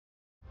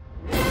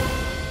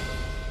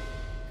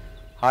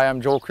Hi,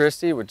 I'm Joel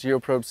Christy with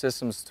Geoprobe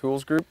Systems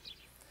Tools Group.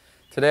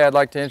 Today I'd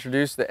like to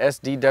introduce the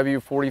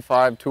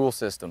SDW45 tool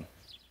system.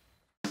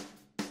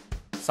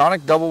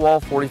 Sonic Double Wall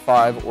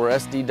 45 or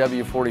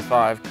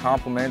SDW45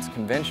 complements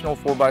conventional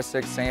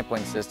 4x6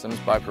 sampling systems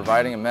by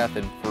providing a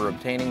method for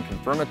obtaining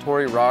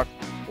confirmatory rock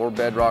or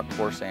bedrock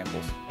core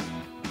samples.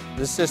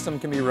 This system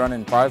can be run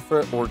in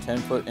 5-foot or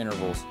 10-foot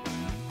intervals.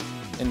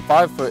 In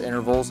 5-foot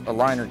intervals, a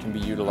liner can be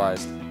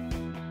utilized.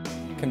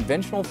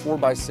 Conventional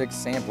 4x6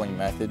 sampling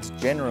methods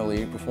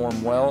generally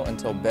perform well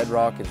until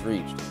bedrock is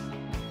reached.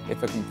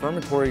 If a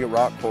confirmatory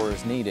rock core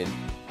is needed,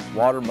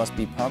 water must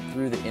be pumped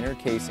through the inner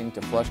casing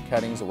to flush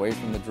cuttings away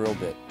from the drill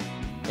bit.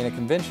 In a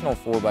conventional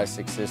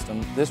 4x6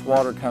 system, this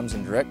water comes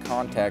in direct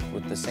contact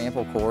with the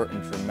sample core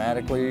and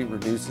dramatically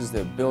reduces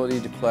the ability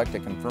to collect a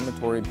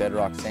confirmatory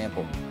bedrock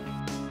sample.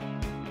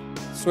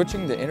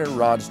 Switching the inner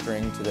rod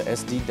string to the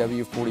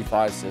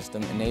SDW45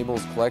 system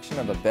enables collection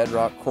of a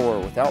bedrock core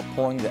without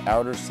pulling the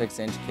outer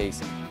 6-inch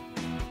casing.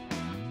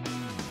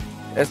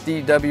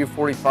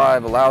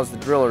 SDW45 allows the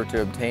driller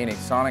to obtain a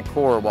sonic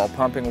core while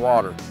pumping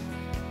water.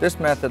 This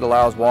method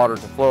allows water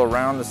to flow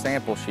around the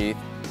sample sheath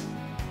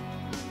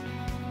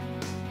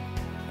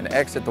and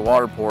exit the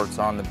water ports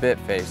on the bit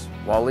face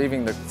while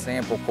leaving the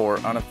sample core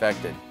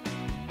unaffected.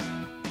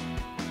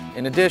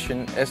 In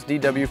addition,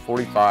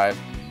 SDW45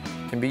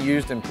 can be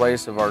used in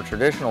place of our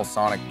traditional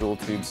sonic dual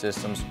tube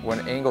systems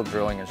when angle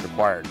drilling is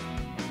required.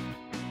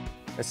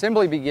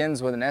 Assembly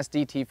begins with an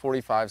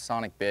SDT45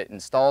 sonic bit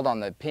installed on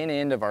the pin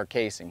end of our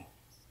casing.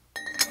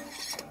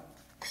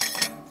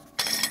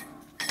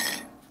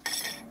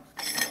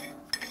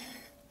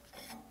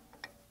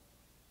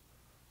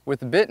 With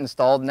the bit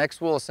installed,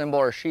 next we'll assemble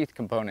our sheath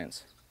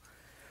components.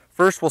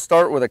 First we'll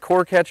start with a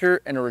core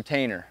catcher and a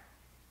retainer.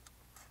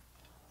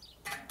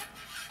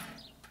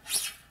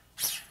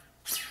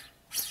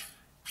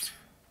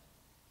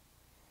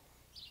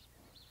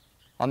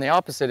 On the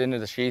opposite end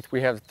of the sheath, we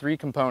have 3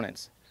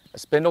 components: a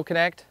spindle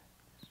connect,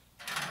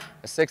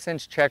 a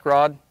 6-inch check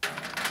rod,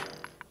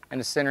 and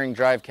a centering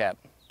drive cap.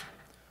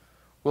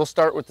 We'll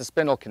start with the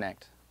spindle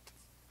connect.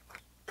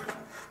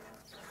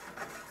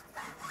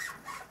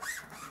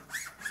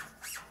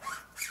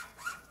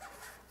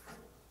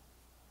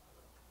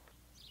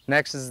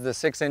 Next is the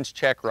 6-inch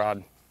check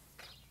rod.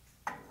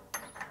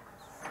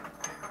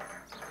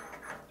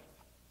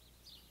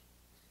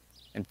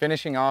 And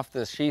finishing off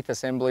the sheath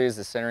assembly is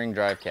the centering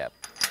drive cap.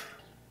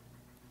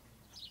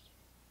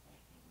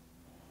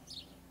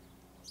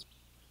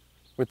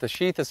 With the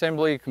sheath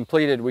assembly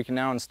completed, we can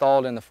now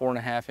install it in the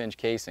 4.5-inch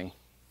casing.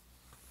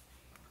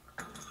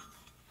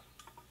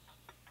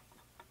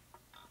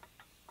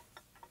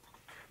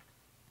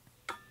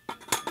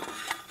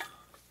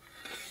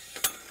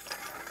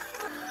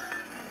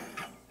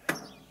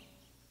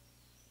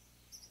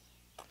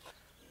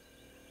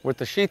 With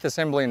the sheath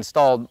assembly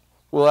installed,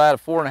 we'll add a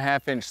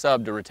 4.5-inch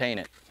sub to retain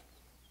it.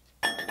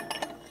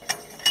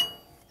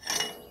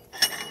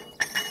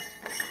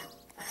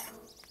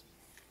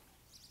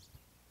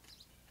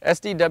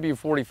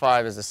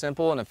 SDW45 is a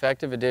simple and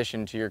effective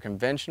addition to your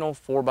conventional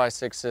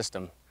 4x6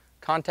 system.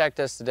 Contact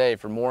us today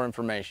for more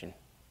information.